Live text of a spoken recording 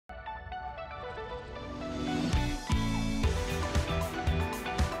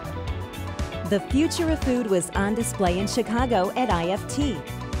The future of food was on display in Chicago at IFT.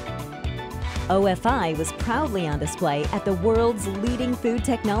 OFI was proudly on display at the world's leading food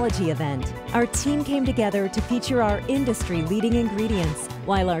technology event. Our team came together to feature our industry-leading ingredients,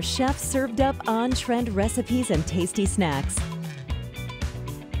 while our chefs served up on-trend recipes and tasty snacks.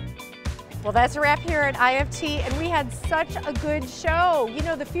 Well, that's a wrap here at IFT, and we had such a good show. You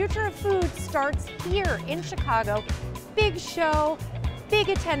know, the future of food starts here in Chicago. Big show, big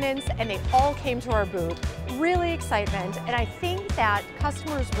attendance, and they all came to our booth. Really excitement, and I think that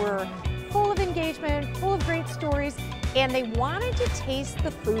customers were full of engagement, full of great stories, and they wanted to taste the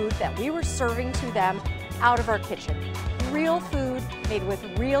food that we were serving to them out of our kitchen. Real food made with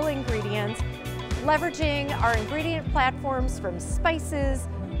real ingredients, leveraging our ingredient platforms from spices,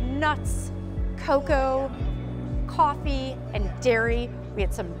 nuts, cocoa, coffee, and dairy. We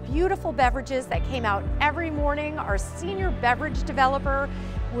had some beautiful beverages that came out every morning. Our senior beverage developer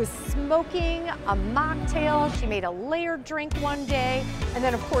was smoking a mocktail. She made a layered drink one day. And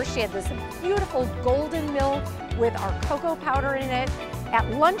then of course she had this beautiful golden milk with our cocoa powder in it. At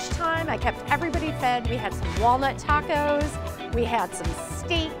lunchtime, I kept everybody fed. We had some walnut tacos. We had some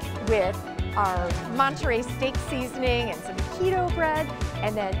steak with our Monterey steak seasoning and some keto bread.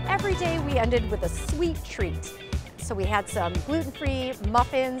 And then every day we ended with a sweet treat. So we had some gluten-free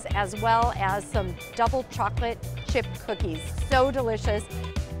muffins as well as some double chocolate chip cookies. So delicious.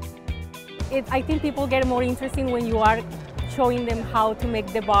 I think people get more interesting when you are showing them how to make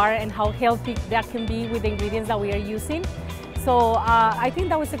the bar and how healthy that can be with the ingredients that we are using. So I think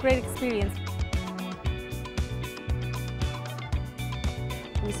that was a great experience.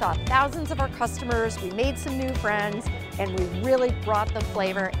 We saw thousands of our customers, we made some new friends, and we really brought the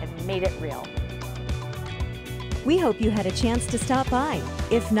flavor and made it real. We hope you had a chance to stop by.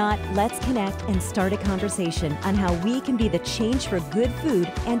 If not, let's connect and start a conversation on how we can be the change for good food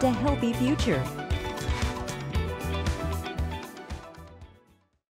and a healthy future.